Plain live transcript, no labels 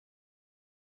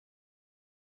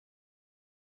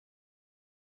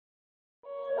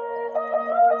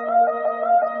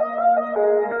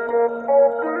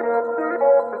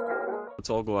Let's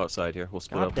all go outside here. We'll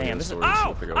split up. Damn, this is.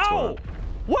 Oh! Oh!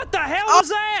 What the hell was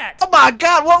that? Oh my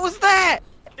God! What was that?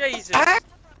 Jesus.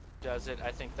 Does it? I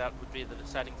think that would be the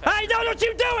deciding factor. Hey, no, don't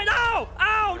you do it! Oh!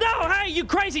 Oh, no! Hey, you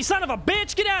crazy son of a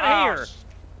bitch! Get out of here!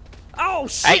 Oh,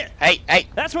 shit! Hey!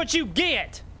 That's what you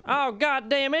get! Oh,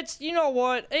 goddamn, it's, you know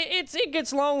what? It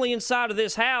gets lonely inside of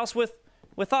this house with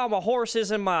all my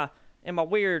horses and my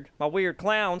weird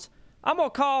clowns. I'm gonna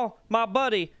call my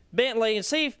buddy Bentley and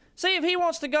see if he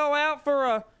wants to go out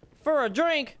for a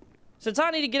drink, since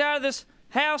I need to get out of this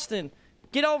house and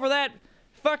get over that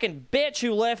fucking bitch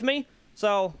who left me.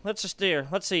 So, let's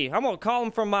see. I'm gonna call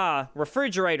him from my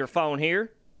refrigerator phone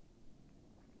here.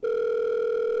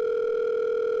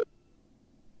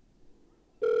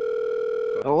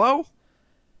 Hello?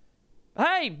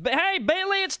 Hey,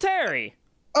 Bentley, it's Terry.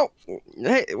 Oh,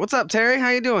 hey, what's up, Terry? How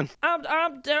you doing? How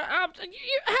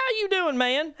you doing,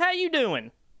 man? How you doing?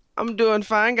 I'm doing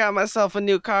fine. Got myself a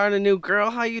new car and a new girl.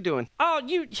 How you doing? Oh,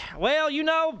 well, you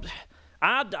know,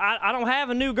 I don't have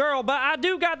a new girl, but I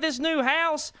do got this new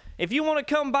house. If you want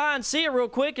to come by and see it real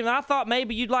quick, and I thought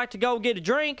maybe you'd like to go get a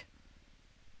drink.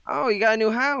 Oh, you got a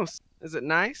new house. Is it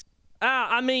nice?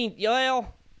 I mean,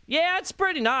 well, yeah, it's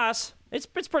pretty nice. It's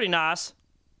pretty nice.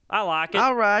 I like it.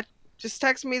 All right. Just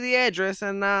text me the address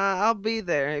and I'll be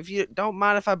there. If you don't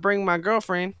mind if I bring my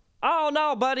girlfriend. Oh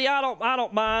no, buddy, I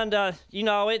don't mind. You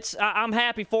know, I'm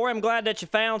happy for you. I'm glad that you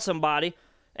found somebody,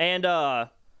 and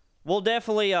we'll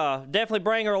definitely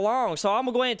bring her along. So I'm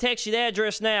gonna go ahead and text you the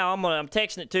address now. I'm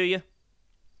texting it to you.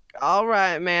 All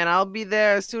right, man. I'll be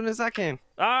there as soon as I can.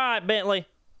 All right, Bentley.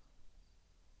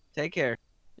 Take care.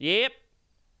 Yep.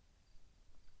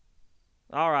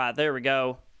 All right, there we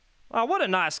go. Oh, what a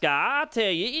nice guy. I tell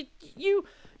you, you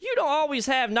don't always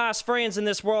have nice friends in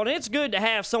this world, and it's good to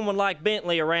have someone like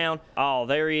Bentley around. Oh,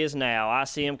 there he is now. I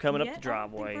see him coming up the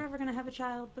driveway. I don't think we're ever gonna have a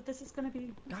child, but this is gonna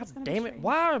be. God damn it!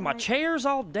 Why are my chairs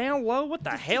all down low? What the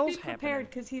hell's happening? Be prepared,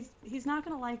 because he's not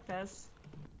gonna like this.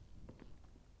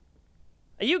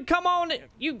 You come on in.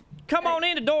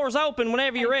 The door's open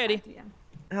whenever you're ready.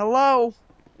 Hello.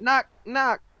 Knock,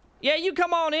 knock. Yeah, you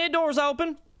come on in. Door's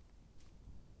open.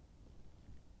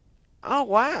 Oh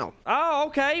wow. Oh,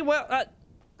 okay. Well,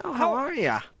 oh, how are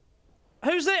ya?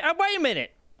 Who's that? Wait a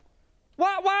minute.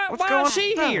 Why is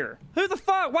she here? Who the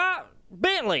fuck? Why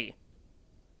Bentley?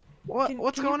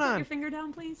 What's going on? Put your finger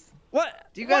down, please. What?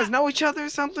 Do you guys know each other or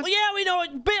something? Well, yeah, we know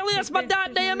it. Bentley, that's my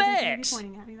goddamn ex.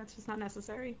 Pointing at me. That's just not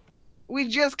necessary. We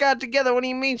just got together. What do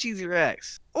you mean she's your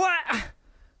ex? What?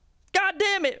 God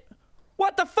damn it!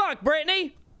 What the fuck,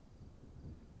 Brittany?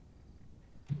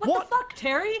 What the fuck,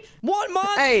 Terry? 1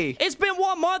 month? Hey. It's been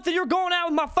 1 month and you're going out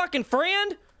with my fucking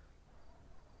friend?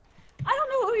 I don't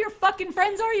know who your fucking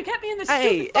friends are. You kept me in this stupid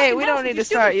fucking Hey, we house don't with need your to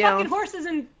start stupid yelling. fucking horses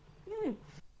and...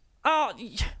 Oh,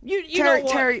 you Terry, know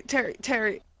what?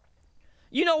 Terry.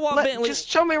 You know what, Bentley? Just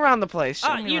show me around the place.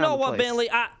 You know what,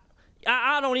 Bentley?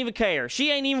 I don't even care. She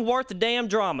ain't even worth the damn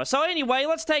drama. So anyway,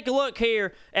 let's take a look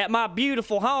here at my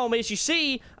beautiful home. As you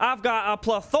see, I've got a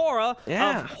plethora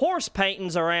of horse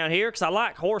paintings around here because I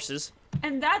like horses.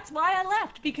 And that's why I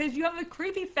left, because you have a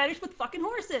creepy fetish with fucking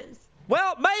horses.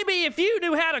 Well, maybe if you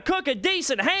knew how to cook a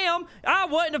decent ham, I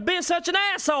wouldn't have been such an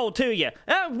asshole to you.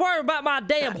 Don't worry about my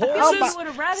damn horses. I would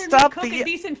have rather me cook a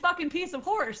decent fucking piece of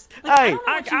horse. Like,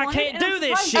 I can't do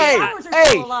this shit.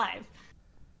 Still alive.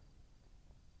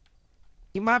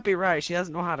 You might be right. She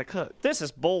doesn't know how to cook. This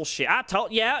is bullshit. I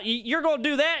told you, you're going to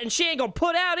do that, and she ain't going to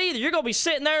put out either. You're going to be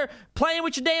sitting there playing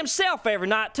with your damn self every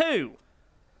night, too.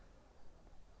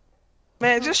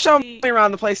 Man, just show me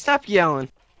around the place. Stop yelling.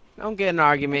 Don't get an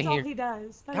argument here. That's all he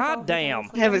does. God damn.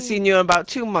 I haven't seen you in about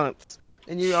 2 months,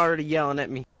 and you're already yelling at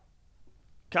me.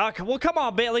 God, well, come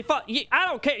on, Bentley. Fuck, I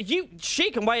don't care.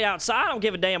 She can wait outside. I don't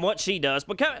give a damn what she does.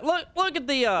 But look at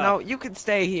the. No, you can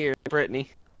stay here,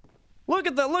 Brittany. Look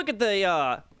at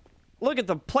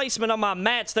the placement of my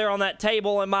mats there on that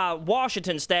table and my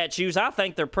Washington statues. I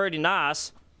think they're pretty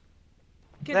nice.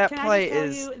 That plate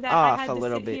is off a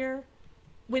little bit. Here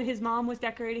when his mom was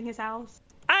decorating his house.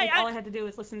 All I had to do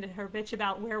was listen to her bitch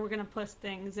about where we're gonna put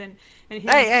things and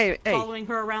him following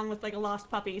her around with like a lost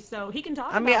puppy, so he can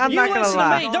talk. I mean, I'm not gonna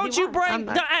lie. Don't you bring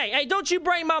don't you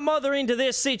bring my mother into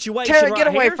this situation. Terry, get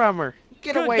away from her.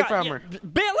 Get away from her.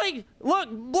 Billy, look,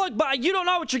 you don't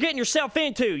know what you're getting yourself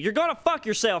into. You're gonna fuck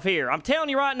yourself here. I'm telling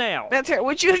you right now. Man, Terry,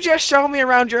 would you just show me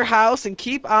around your house and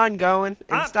keep on going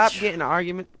and stop getting an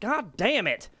argument? God damn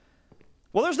it.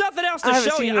 Well, there's nothing else to show you. I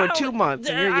haven't seen you in 2 months,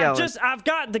 and you're yelling. I've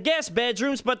got the guest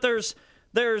bedrooms, but there's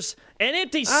an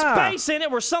empty space in it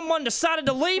where someone decided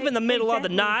to leave in the middle of the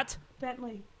night.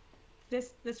 Bentley,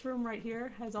 this room right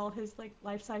here has all his like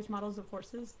life-size models of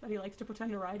horses that he likes to pretend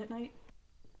to ride at night.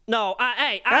 No,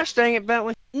 Gosh dang it,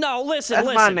 Bentley. No, listen.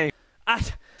 That's my name.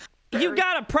 You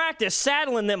gotta practice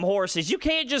saddling them horses. You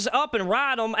can't just up and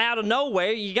ride them out of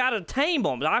nowhere. You gotta tame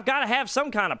them. I've gotta have some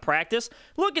kind of practice.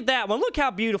 Look at that one. Look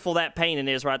how beautiful that painting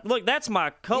is, right? Look, that's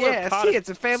my color. Yeah, see, it's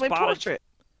a family portrait.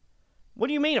 What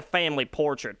do you mean a family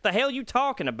portrait? The hell you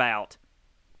talking about?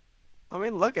 I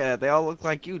mean, look at it. They all look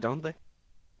like you, don't they?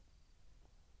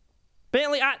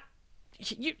 Bentley,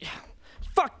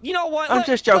 fuck, you know what? I'm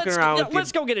just joking around with you.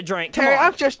 Let's go get a drink. Terry,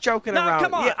 I'm just joking around. No,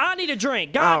 come on. Yeah. I need a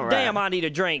drink. God damn, I need a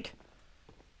drink.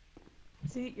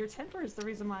 See, your temper is the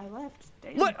reason why I left.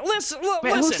 Damn. Look, listen.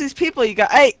 Who's these people you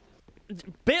got? Hey,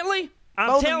 Bentley,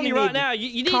 I'm telling you right now,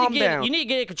 you need to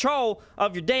get in control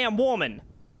of your damn woman.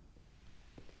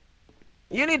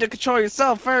 You need to control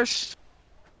yourself first.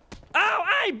 Oh,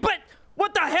 hey, but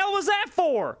what the hell was that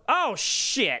for? Oh,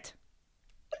 shit.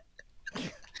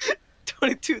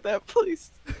 22 that,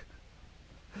 please.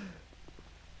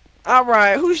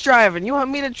 Alright, who's driving? You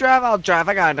want me to drive? I'll drive.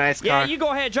 I got a nice car. Yeah, you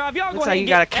go ahead, drive. Y'all go Looks ahead like and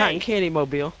you got a cotton candy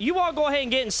mobile. You all go ahead and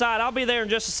get inside. I'll be there in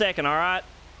just a second, alright?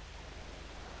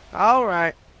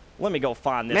 Alright. Let me go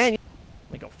find this. Man,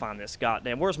 let me go find this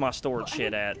goddamn. Where's my storage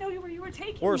shit at? I didn't know where you were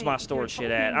taking Where's my me. storage shit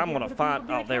at? I'm gonna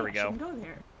find. Oh, there we go.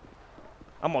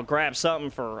 I'm gonna grab something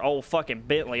for old fucking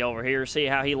Bentley over here. See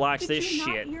how he likes this shit. Did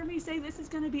you not hear me say this is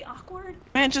gonna be awkward?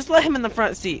 Man, just let him in the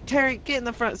front seat. Terry, get in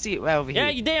the front seat over here. Yeah,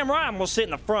 you damn right. I'm gonna sit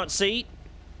in the front seat.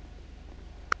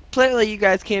 Clearly, you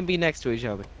guys can't be next to each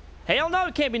other. Hell no,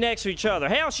 we can't be next to each other.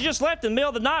 Hell, she just left in the middle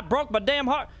of the night, broke my damn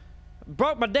heart,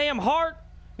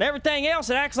 and everything else.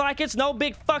 It acts like it's no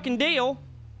big fucking deal.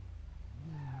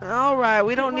 All right,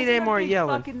 we don't need any more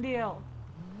yelling. Fucking deal.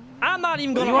 I'm not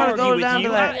even gonna argue with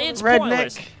you. It's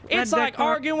pointless. It's like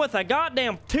arguing with a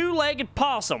goddamn two-legged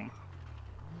possum.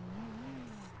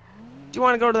 Do you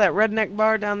want to go to that redneck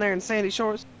bar down there in Sandy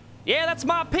Shores? Yeah, that's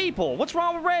my people. What's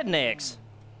wrong with rednecks?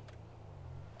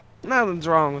 Nothing's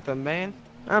wrong with them, man.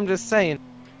 I'm just saying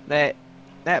that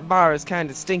bar is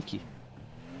kind of stinky.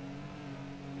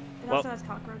 It also has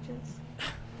cockroaches.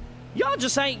 Y'all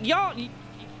just ain't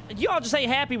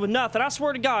happy with nothing. I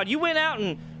swear to God, you went out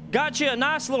and got you a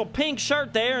nice little pink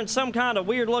shirt there and some kind of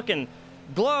weird-looking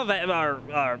glove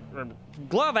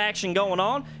action going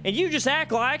on, and you just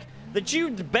act like that you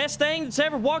the best thing that's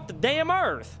ever walked the damn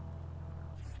earth.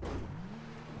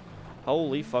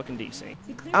 Holy fucking DC.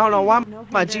 I don't know why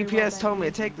my GPS told me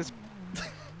to take this.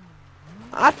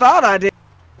 I thought I did.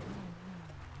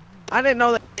 I didn't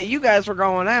know that you guys were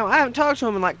going out. I haven't talked to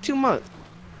him in like 2 months.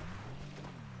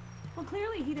 Well,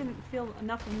 clearly he didn't feel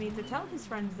enough of me to tell his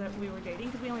friends that we were dating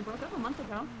because we only broke up a month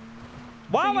ago.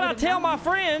 Why would I tell my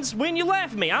friends when you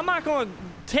left me? I'm not going to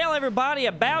tell everybody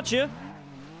about you.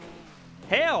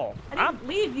 Hell, I didn't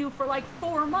leave you for like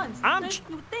 4 months.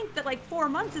 You would think that like 4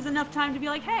 months is enough time to be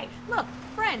like, hey, look,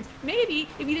 friends, maybe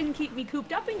if you didn't keep me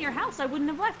cooped up in your house, I wouldn't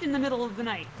have left in the middle of the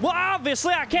night. Well,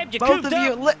 obviously I kept you cooped up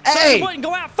so you wouldn't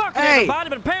go out fucking everybody,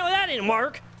 but apparently that didn't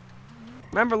work.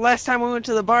 Remember last time we went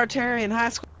to the bar, Terry, in high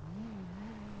school?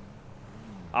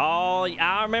 Oh,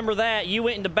 I remember that. You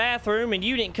went in the bathroom and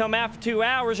you didn't come out for 2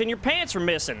 hours and your pants were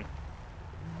missing.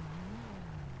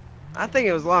 I think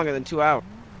it was longer than 2 hours.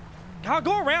 I'll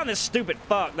go around this stupid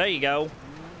fuck. There you go.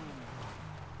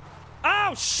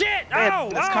 Oh, shit! Man,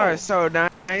 this car is so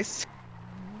nice.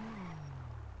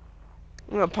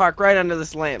 I'm gonna park right under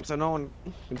this lamp so no one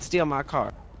can steal my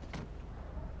car.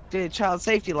 Dude, child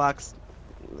safety locks.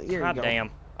 Here you go.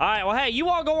 Damn. Alright, well, hey, you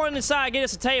all go on inside, get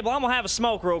us a table. I'm gonna have a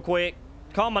smoke real quick.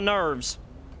 Calm my nerves.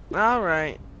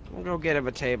 Alright. We'll go get him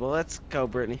a table. Let's go,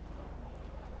 Brittany.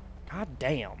 God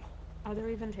damn. Are there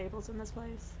even tables in this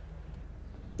place?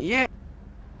 Yeah.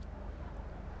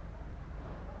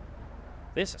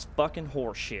 This is fucking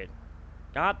horseshit.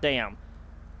 God damn.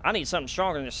 I need something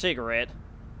stronger than a cigarette.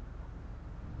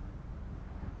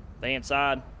 They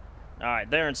inside? Alright,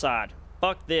 they're inside.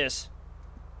 Fuck this.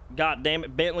 God damn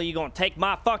it, Bentley, you gonna take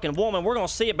my fucking woman? We're gonna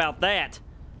see about that.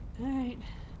 Alright.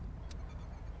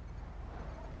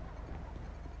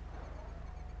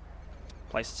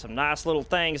 Placing some nice little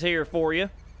things here for you.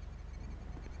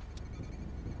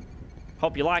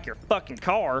 Hope you like your fucking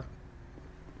car.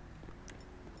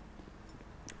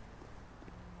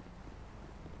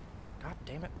 God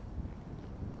damn it.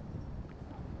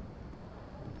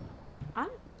 I'm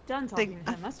done talking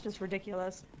to him. That's just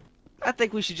ridiculous. I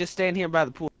think we should just stand here by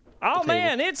the pool. Oh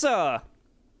man, it's a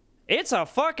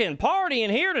fucking party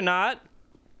in here tonight.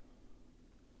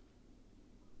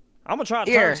 I'm gonna try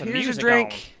to turn some music on. Here's a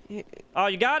drink. Oh,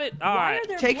 you got it? All right. Why are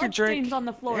there Take your blood drink. stains on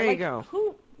the floor? There you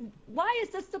go. Why is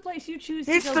this the place you choose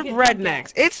to It's go the get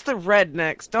rednecks. It's the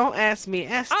rednecks. Don't ask me.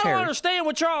 Ask I Terry. don't understand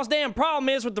what y'all's damn problem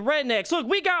is with the rednecks. Look,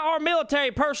 we got our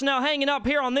military personnel hanging up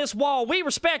here on this wall. We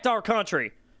respect our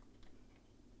country.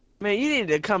 Man, you need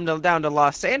to come down to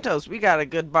Los Santos. We got a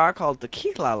good bar called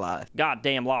Tequila La.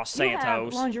 Goddamn Los Santos. You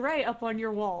have lingerie up on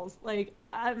your walls. Like,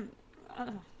 I'm...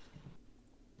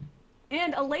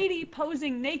 And a lady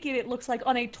posing naked, it looks like,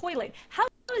 on a toilet. How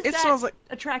is that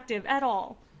attractive at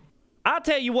all? I'll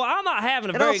tell you what, I'm not having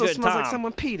a very good time. It also smells like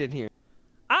someone peed in here.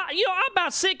 I'm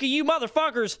about sick of you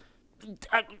motherfuckers.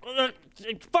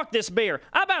 Fuck this beer.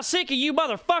 I'm about sick of you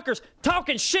motherfuckers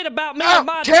talking shit about me and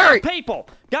my damn people.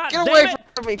 God damn it. Get away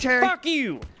from me, Terry. Fuck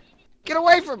you. Get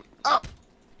away from me. Oh.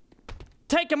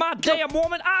 Taking my damn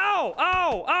woman.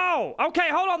 Oh. Okay,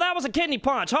 hold on. That was a kidney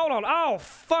punch. Hold on. Oh,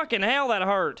 fucking hell, that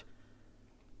hurt.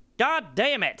 God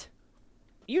damn it.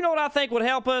 You know what I think would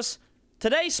help us?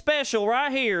 Today's special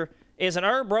right here is an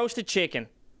herb roasted chicken.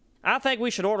 I think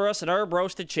we should order us an herb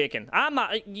roasted chicken. I'm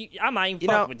not even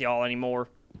fucking with y'all anymore.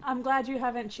 I'm glad you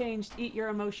haven't changed. Eat your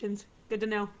emotions. Good to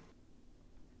know.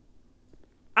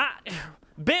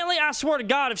 Bentley, I swear to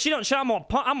God, if she don't shut, I'm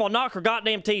gonna knock her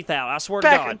goddamn teeth out. I swear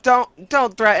to God.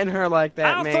 Don't threaten her like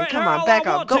that, man. Come on, back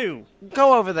up.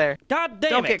 Go over there. God damn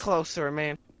it. Don't get close to her,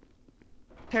 man.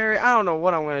 Terry, I don't know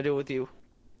what I'm gonna do with you.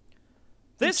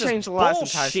 This is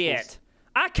bullshit.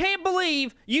 I can't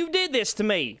believe you did this to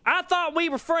me. I thought we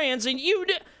were friends, and you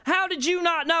did. How did you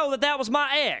not know that was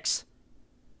my ex?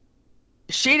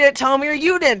 She didn't tell me, or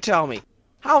you didn't tell me.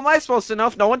 How am I supposed to know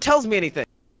if no one tells me anything?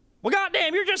 Well,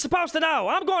 goddamn, you're just supposed to know.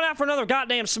 I'm going out for another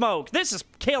goddamn smoke. This is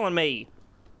killing me.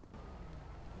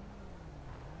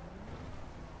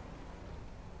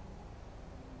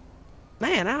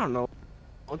 Man, I don't know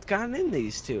what's gotten in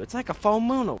these two. It's like a full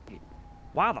moon over here.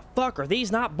 Why the fuck are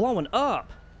these not blowing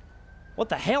up? What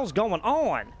the hell's going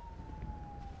on?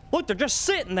 Look, they're just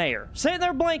sitting there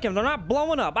blinking. They're not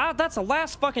blowing up. That's the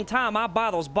last fucking time I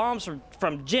buy those bombs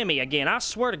from Jimmy again. I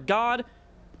swear to God.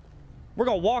 We're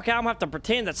gonna walk out and have to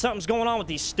pretend that something's going on with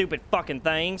these stupid fucking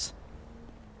things.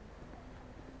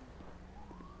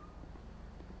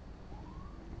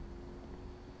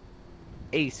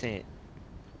 Cent.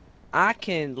 I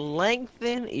can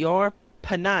lengthen your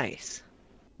penis.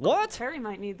 What? Terry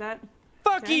might need that.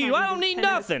 Fuck you, I don't need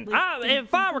nothing.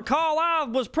 If I recall, I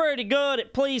was pretty good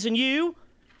at pleasing you.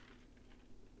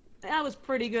 I was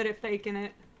pretty good at faking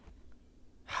it.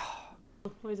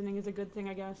 Poisoning is a good thing,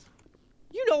 I guess.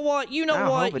 You know what? You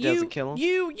hope it doesn't kill him.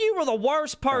 You were the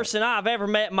worst person I've ever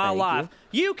met in my life.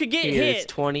 You could get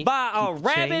hit by a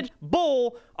rabid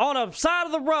bull on a side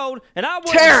of the road, and I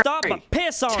wouldn't stop but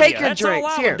piss on you. That's all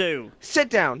I would do. Sit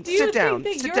down. Sit down.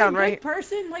 Sit down right here.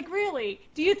 Person? Like, really?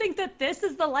 Do you think that this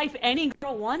is the life any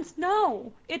girl wants?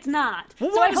 No, it's not.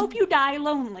 Well, so I hope you die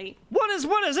lonely. What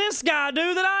does this guy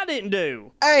do that I didn't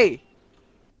do? Hey!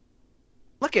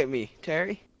 Look at me,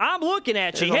 Terry. I'm looking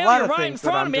at you. Hell, you're right in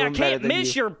front of me. I can't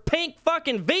miss your pink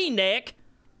fucking V-neck.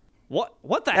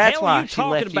 What the hell are you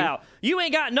talking about? You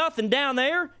ain't got nothing down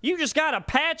there. You just got a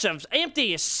patch of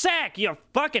empty sack, you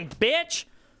fucking bitch.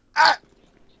 Yeah,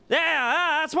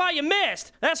 that's why you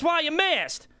missed. That's why you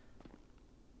missed.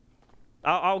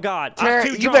 Oh God, Terry, I'm too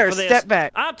drunk you better for this. Step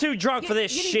back. I'm too drunk for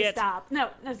this shit. You need to stop. No,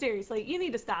 seriously, you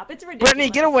need to stop. It's ridiculous. Brittany,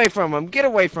 get away from him. Get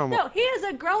away from him. No, he is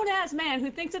a grown-ass man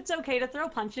who thinks it's okay to throw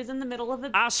punches in the middle of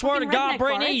the I swear to God,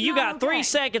 Brittany, you got 3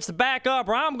 seconds to back up,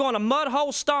 or I'm going to mud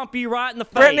hole stomp you right in the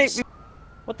face. Brittany.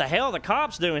 What the hell are the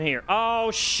cops doing here?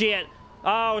 Oh shit!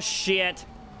 Oh shit!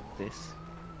 This.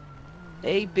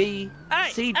 A B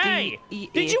C D E F G.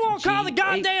 Did you all call the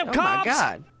goddamn cops? Oh my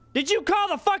God! Did you call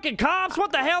the fucking cops?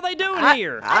 What the hell they doing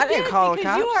here? I didn't call the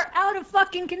cops. Because you are out of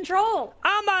fucking control.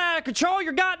 I'm not out of control.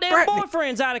 Your goddamn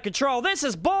boyfriend's out of control. This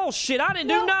is bullshit. I didn't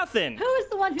do nothing. Who is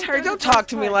the one who Terry, don't talk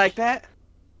to me like that.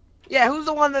 Yeah, who's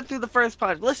the one that threw the first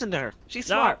punch? Listen to her. She's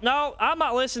smart. No, I'm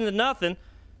not listening to nothing.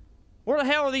 Where the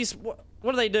hell are these? What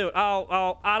are they doing?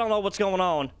 Oh, I don't know what's going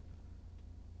on.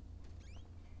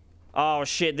 Oh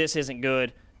shit, this isn't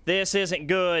good. This isn't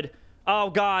good. Oh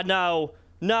God, no.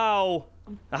 No.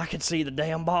 I can see the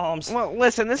damn bombs. Well,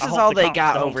 listen, this is all they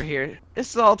got over here. This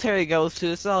is all Terry goes to.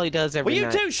 This is all he does every night.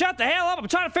 Well, you two shut the hell up. I'm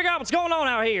trying to figure out what's going on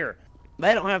out here.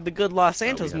 They don't have the good Los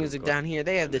Santos music down here.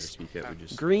 They have this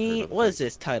green, what is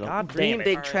this title? Green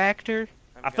Big Tractor.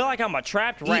 I feel like I'm a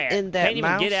trapped rat. Can't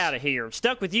even get out of here. I'm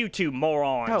stuck with you two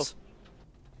morons.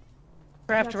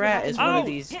 Trapped rat is one of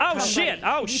these. Oh shit!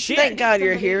 Oh shit! Thank God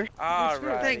you're here.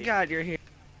 Alright. Thank God you're here.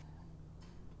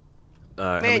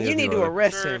 Man, you need to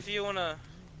arrest him. If you wanna...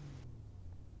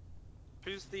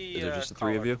 Who's the Is there just the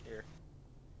 3 of you?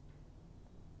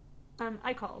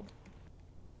 I called.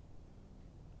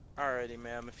 Alright. Alrighty,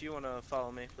 ma'am. If you want to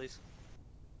follow me, please.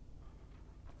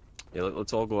 Yeah,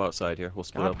 let's all go outside here. We'll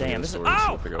split God up. damn, this is...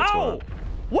 We'll figure out what's going on.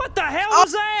 What the hell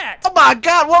was that? Oh my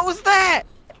God, what was that?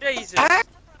 Jesus.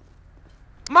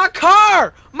 My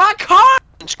car! My car!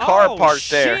 Car parked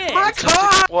there. Shit. My It just car!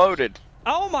 exploded.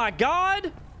 Oh my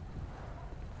God!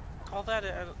 Call that.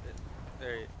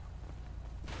 There you.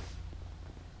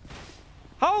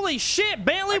 Holy shit,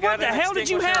 Bentley! I got What the an hell did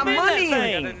you have in extinguisher. that Money.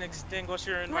 I got thing? an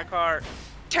extinguisher in my car.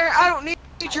 Terry, I don't need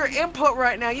your input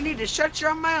right now. You need to shut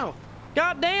your mouth.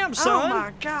 Goddamn, Oh son!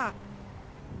 my God.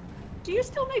 Do you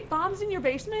still make bombs in your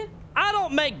basement? I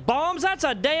don't make bombs. That's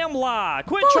a damn lie.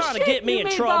 Quit Bullshit, trying to get me you in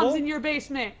made trouble. bombs in your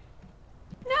basement.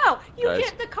 No, you Guys,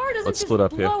 can't. The car doesn't let's just split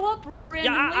up here. blow up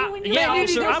randomly when you're Yeah,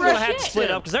 ready to officer, go I'm for gonna a have to shit.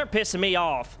 split up because they're pissing me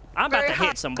off. I'm about to Very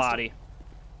hit somebody.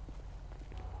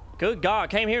 Good God,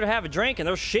 came here to have a drink and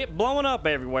there's shit blowing up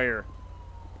everywhere.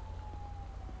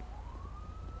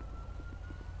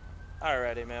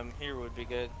 Alrighty, ma'am. Here would be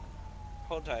good.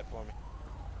 Hold tight for me.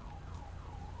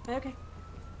 Okay.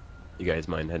 You guys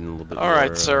mind heading a little bit All more,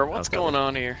 right, sir. What's outside? going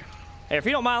on here? Hey, if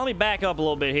you don't mind, let me back up a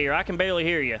little bit here. I can barely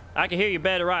hear you. I can hear you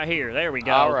better right here. There we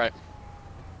go. All right.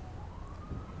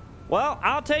 Well,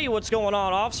 I'll tell you what's going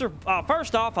on, officer.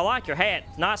 First off, I like your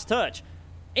hat. Nice touch.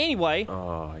 Anyway,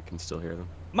 Oh, I can still hear them.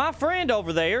 my friend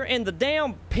over there in the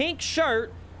damn pink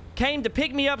shirt came to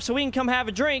pick me up so we can come have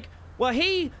a drink. Well,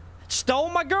 he stole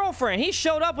my girlfriend. He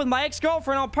showed up with my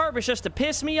ex-girlfriend on purpose just to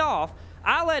piss me off.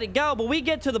 I let it go, but we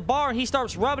get to the bar and he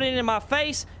starts rubbing it in my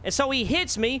face, and so he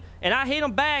hits me, and I hit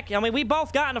him back. I mean, we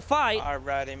both got in a fight.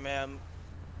 Alrighty, ma'am.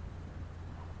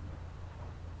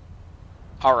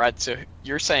 All right, so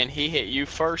you're saying he hit you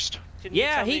first? Can you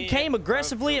Yeah, tell he me came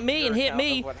aggressively at me and hit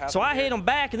me, so I hit him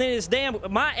back, and then his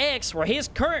my ex, or his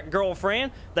current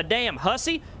girlfriend, the damn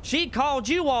hussy, she called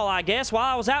you all, I guess, while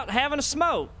I was out having a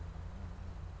smoke.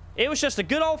 It was just a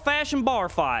good old-fashioned bar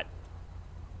fight.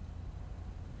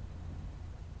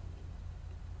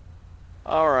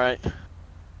 All right.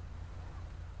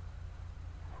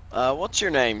 What's your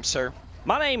name, sir?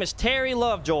 My name is Terry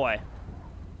Lovejoy.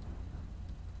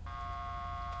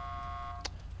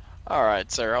 All right,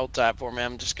 sir. Hold tight for me.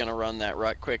 I'm just gonna run that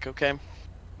right quick, okay?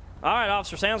 All right,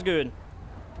 officer, sounds good.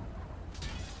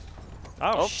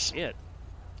 Oh, Oops. shit.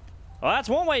 Well, that's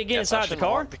one way to get Guess I inside the shouldn't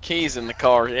car. lock the keys in the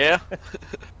car, yeah?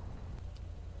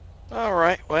 All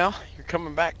right, well, you're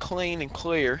coming back clean and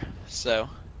clear, so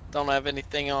don't have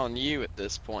anything on you at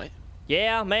this point.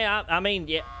 Yeah, man, I mean,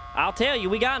 yeah, I'll tell you,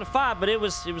 we got in a fight, but it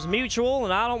was mutual,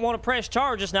 and I don't want to press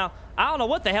charges. Now, I don't know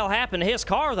what the hell happened to his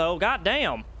car, though.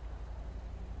 Goddamn.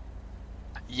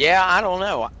 Yeah, I don't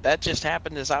know. That just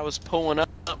happened as I was pulling up,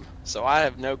 so I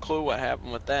have no clue what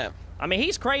happened with that. I mean,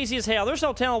 he's crazy as hell. There's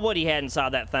no telling what he had inside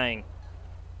that thing.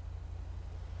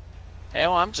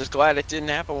 Hell, I'm just glad it didn't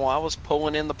happen while I was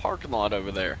pulling in the parking lot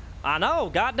over there. I know,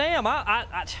 goddamn.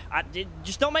 It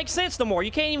just don't make sense no more.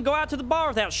 You can't even go out to the bar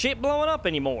without shit blowing up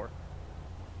anymore.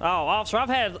 Oh, officer, I've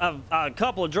had a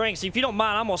couple of drinks. If you don't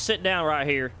mind, I'm gonna sit down right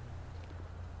here.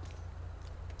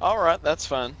 All right, that's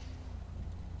fine.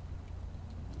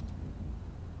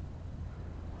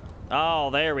 Oh,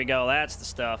 there we go. That's the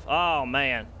stuff. Oh,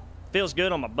 man. Feels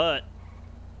good on my butt.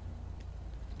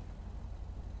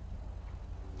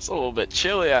 It's a little bit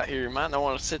chilly out here. You might not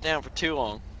want to sit down for too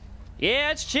long.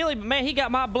 Yeah, it's chilly, but man, he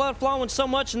got my blood flowing so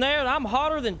much in there that I'm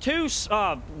hotter than two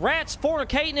rats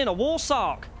fornicating in a wool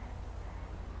sock.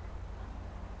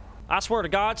 I swear to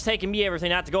God, it's taking me everything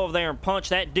not to go over there and punch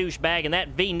that douchebag in that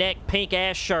V-neck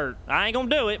pink-ass shirt. I ain't gonna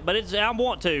do it, but I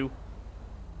want to.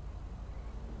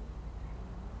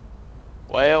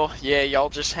 Well, yeah, y'all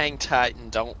just hang tight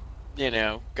and don't,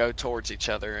 go towards each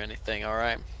other or anything, all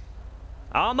right?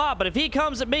 I'm not, but if he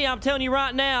comes at me, I'm telling you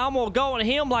right now, I'm gonna go at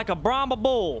him like a Brahma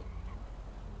bull.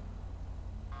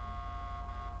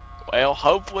 Well,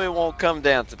 hopefully it won't come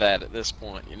down to that at this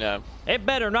point, It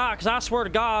better not, because I swear to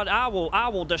God, I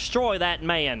will destroy that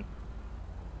man.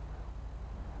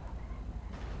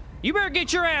 You better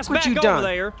get your ass back over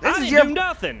there. I didn't do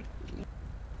nothing.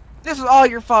 This is all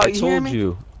your fault, I you hear told me?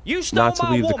 you You stole not to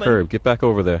my leave woman. the curb. Get back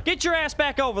over there. Get your ass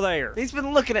back over there. He's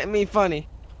been looking at me funny.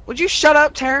 Would you shut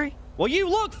up, Terry? Well, you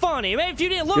look funny. Man, if you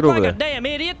didn't look Get over like a there. damn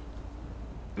idiot.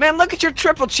 Man, look at your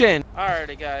triple chin.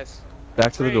 Alrighty, guys.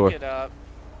 Back to the door. Break it up.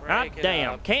 God Break it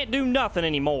damn. up. Can't do nothing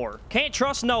anymore. Can't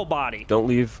trust nobody. Don't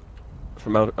leave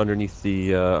from out underneath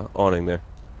the awning there.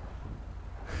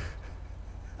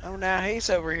 Oh, now he's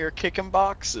over here kicking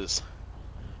boxes.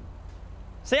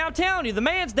 See, I'm telling you, the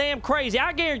man's damn crazy.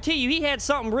 I guarantee you he had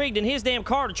something rigged in his damn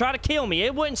car to try to kill me.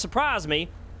 It wouldn't surprise me.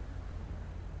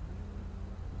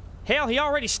 Hell, he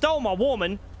already stole my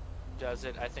woman. Does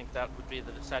it? I think that would be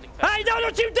the deciding factor. Hey, don't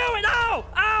you do it! No!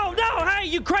 Oh, no!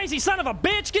 you crazy son of a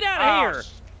bitch! Get out of here!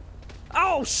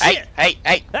 Oh, shit!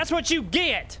 Hey! That's what you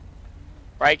get!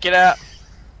 Break it up.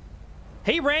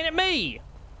 He ran at me!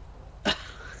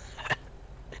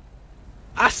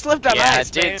 I slipped on ice,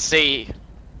 I did see.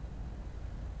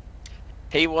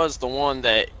 He was the one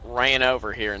that ran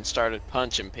over here and started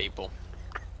punching people.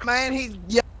 Man, he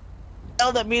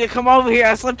yelled at me to come over here.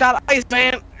 I slipped on ice,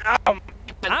 man.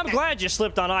 I'm glad you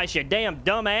slipped on ice, you damn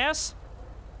dumbass.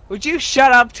 Would you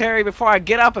shut up, Terry, before I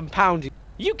get up and pound you?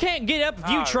 You can't get up if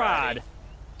you tried.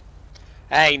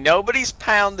 Hey, nobody's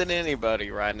pounding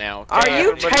anybody right now. Okay? Are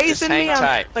you Everybody just tasing hang me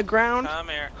tight. on the ground? Come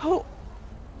here. Oh.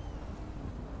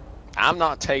 I'm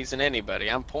not tasing anybody.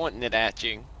 I'm pointing it at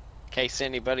you in case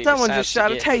anybody Someone decides just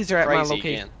shot a to get taser at my crazy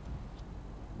location. again.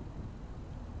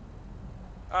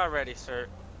 Alrighty, sir.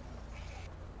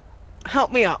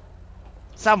 Help me up.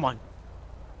 Someone.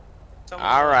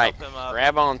 All right, help him up.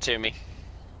 grab on to me.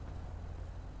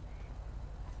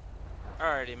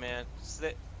 Alrighty, man.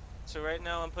 So right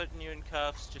now I'm putting you in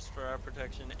cuffs just for our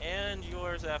protection and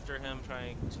yours after him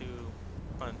trying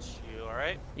to punch you,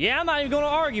 alright? Yeah, I'm not even gonna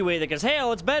argue with it, because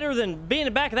hell, it's better than being in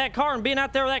the back of that car and being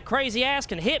out there with that crazy ass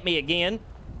can hit me again.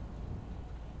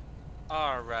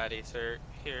 Alrighty, sir.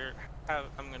 Here,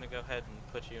 I'm gonna go ahead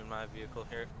and put you in my vehicle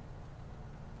here.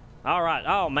 Alright,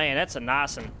 oh man, that's a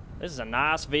nice one. This is a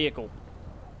nice vehicle.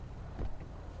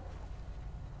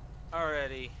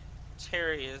 Alrighty.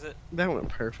 Terry, is it? That went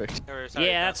perfect. Or, sorry,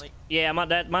 Yeah,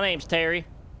 Bentley? my name's Terry.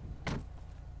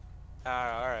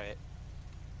 Alright.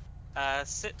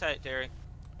 Sit tight, Terry.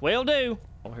 Will do.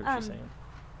 I heard you saying.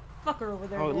 Fucker over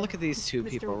there. Oh, look at these two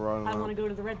people running I want around. to go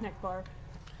to the redneck bar.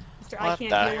 Mr. I What can't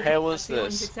the hear hell the is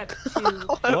feelings this? except to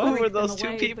Who were break those them two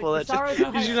away, people but that sorry, just...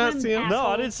 go Did you not ahead, see them? No, I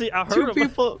asshole. didn't see. I heard Two him.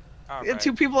 people... Alright.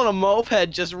 Two people on a moped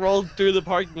just rolled through the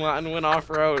parking lot and went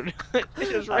off-road.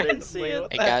 Just I didn't see randomly. it.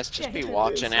 What Hey the- guys, just be Yeah,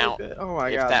 watching so out good. Oh my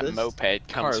if God, that this moped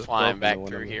car comes is flying broken back to one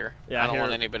through of them. here. Yeah, I don't I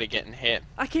want heard- anybody getting hit.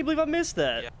 I can't believe I missed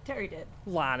that. Yeah. Terry did.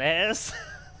 Lying ass.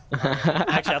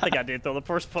 Actually, I think I did throw the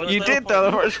first punch. You did throw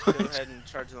the first Go punch. ahead and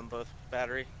charge them both with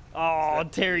battery. Oh,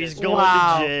 Terry's going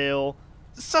Wow. to jail.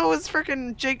 So is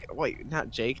freaking Jake. Wait, not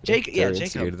Jake. Jake. Yeah, Terry Jacob.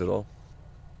 instigated it all.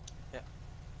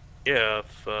 Yeah,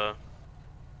 if,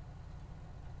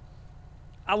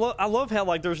 I love how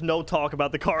like there's no talk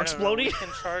about the car I don't know, exploding. we can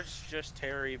charge just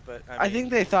Terry, but I think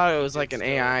they thought it was like an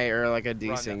AI or like a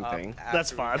desync thing.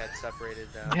 That's fine. Separated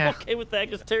I'm Yeah. okay with that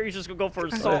because Terry's just gonna go for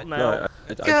assault now. No,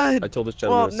 I Good. told this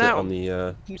gentleman to sit now- on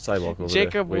the sidewalk over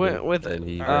Jacob there, went with and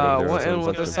he went in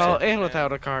with assault and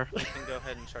without a car. You can go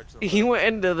ahead and charge them. He went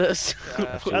into this.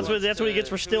 That's what he gets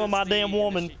for stealing my damn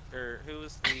woman.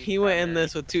 He went in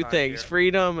this with two things: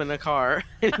 freedom and a car,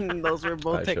 and those were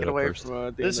both I taken showed up away first. from him.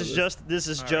 at the This end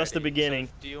is of just the beginning.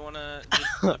 Do you want to?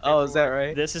 Oh, is that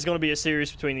right? This is gonna be a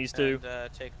series between these two.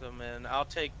 And, take them in. I'll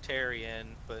take Terry in,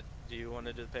 but do you want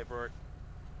to do the paperwork?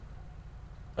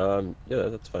 Yeah,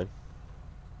 that's fine.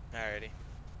 Alrighty.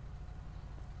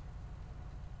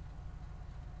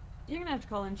 You're gonna have to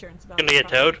call insurance about gonna this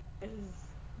get car, towed? 'cause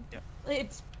Yep.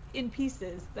 It's in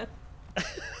pieces. That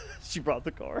She brought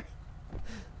the car.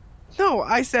 No,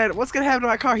 I said, what's gonna happen to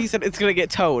my car? He said, it's gonna get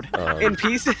towed in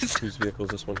pieces. Whose vehicle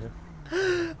is this one here?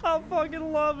 I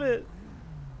fucking love it.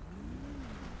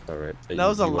 All right. That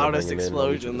was the you wanna loudest bring him in while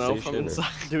we explosion, do the though, from station, or-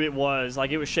 inside. Dude, it was.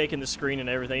 Like, it was shaking the screen and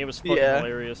everything. It was fucking Yeah.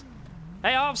 hilarious.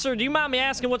 Hey, officer, do you mind me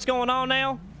asking what's going on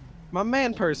now? My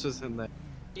man purse was in there.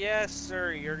 Yes,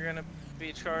 sir. You're gonna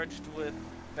be charged with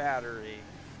battery.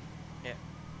 Yeah.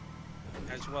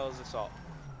 As well as assault.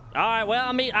 All right, well,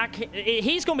 I mean,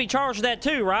 he's going to be charged with that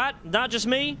too, right? Not just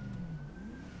me?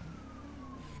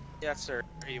 Yes, sir.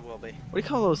 He will be. What do you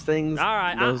call those things? All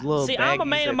right. Those little See, I'm a baggies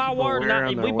man that of my people word, and wear on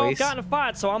we their both waist? got in a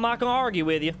fight, so I'm not going to argue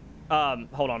with you.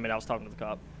 Hold on a minute. I was talking to the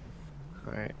cop.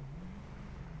 All right.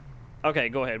 Okay,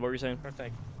 go ahead. What were you saying?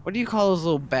 Perfect. What do you call those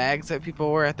little bags that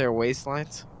people wear at their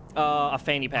waistlines? A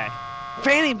fanny pack.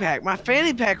 Fanny pack. My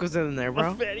fanny pack was in there,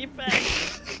 bro. A fanny pack.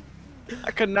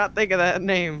 I could not think of that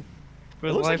name. for It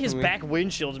the looks like life his of me. back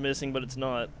windshield's missing, but it's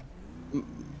not.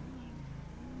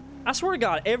 I swear to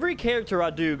God, every character I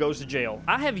do goes to jail.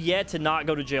 I have yet to not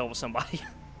go to jail with somebody.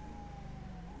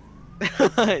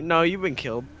 No, you've been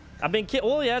killed. I've been killed.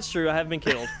 Well, yeah, that's true. I have been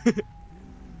killed.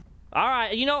 All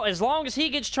right, you know, as long as he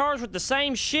gets charged with the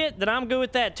same shit, then I'm good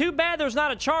with that. Too bad there's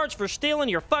not a charge for stealing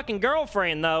your fucking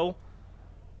girlfriend, though.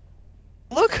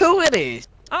 Look who it is.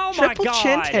 Oh Triple my God!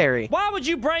 chin Terry. Why would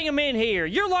you bring him in here?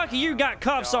 You're lucky you got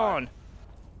cuffs on.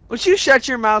 Would you shut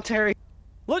your mouth, Terry?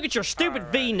 Look at your stupid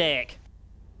V-neck.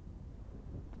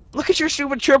 Look at your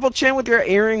stupid triple chin with your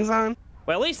earrings on.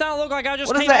 Well, at least I don't look like I just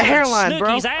What is came that out of hairline, bro?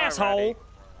 Snooki's asshole.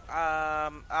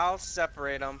 I'll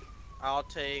separate them. I'll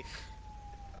take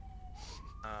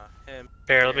Him.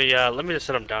 Here, let me just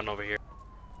set him down over here.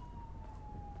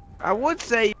 I would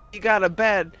say you got a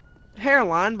bad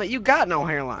hairline, but you got no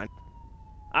hairline.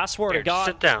 I swear Here, to God.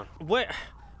 sit down. What?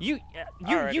 You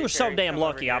Alrighty, were so Terry, damn come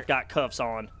over lucky here. I've got cuffs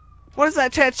on. What is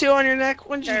that tattoo on your neck?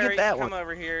 When did you Terry, get that come one?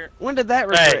 over here. When did that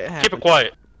regret Hey, happen? keep it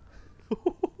quiet.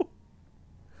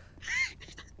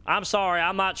 I'm sorry,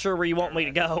 I'm not sure where you want me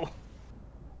to go.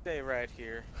 Stay right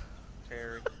here,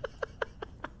 Terry.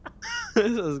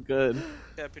 This is good.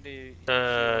 Deputy. if you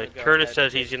wanna go Curtis ahead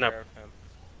says and he's take gonna- care of him.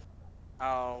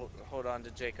 I'll hold on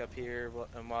to Jacob here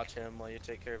and watch him while you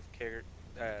take care of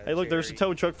Hey, look, there's a Jerry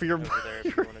tow truck for your over there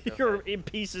if you wanna go your ahead. in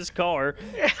pieces car.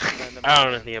 I don't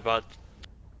know anything about.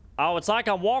 Oh, it's like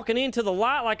I'm walking into the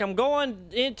light, like I'm going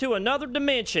into another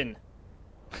dimension.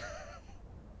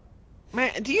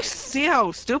 Man, do you see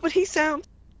how stupid he sounds?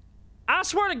 I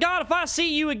swear to God, if I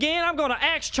see you again, I'm gonna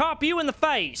axe chop you in the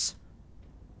face.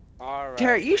 All right.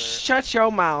 Terry, you sir. shut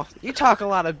your mouth. You talk a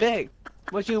lot of big,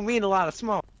 but you mean a lot of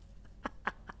small.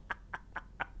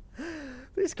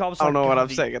 These cops. I don't know what God, I'm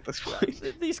saying at this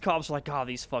point. These cops are like, God,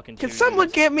 these fucking. Can two someone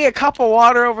dudes. get me a cup of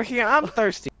water over here? I'm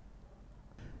thirsty.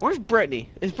 Where's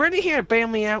Brittany? Is Brittany here to bail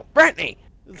me out? Brittany!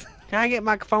 Can I get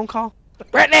my phone call?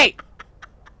 Brittany!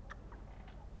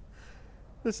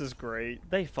 This is great.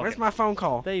 They fucking. Where's my phone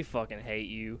call? They fucking hate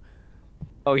you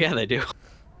Oh yeah, they do.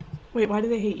 Wait, why do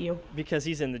they hate you? because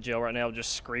he's in the jail right now,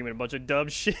 just screaming a bunch of dumb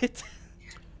shit.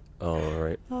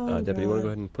 Alright. Oh, Deputy, you want to God. go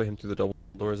ahead and put him through the double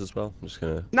doors as well? I'm just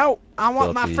gonna... No, I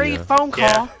want Well, my the, free uh, phone call.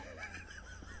 yeah.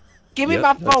 Give me Yep,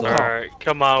 my that's phone all. call. Alright,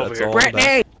 come on over That's here. all.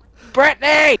 Brittany!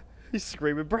 Brittany! He's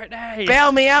screaming, Brittany!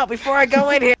 Bail me out before I go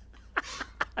in here.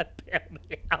 Bail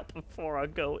me out before I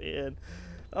go in.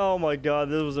 Oh my God,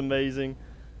 this was amazing.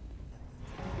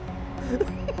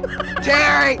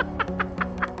 Terry!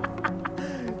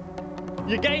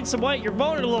 You gained some weight. You're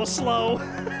moaning a little slow.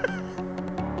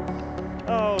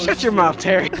 Oh, Shut your shit. mouth,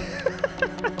 Terry.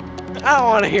 I don't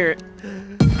want to hear it.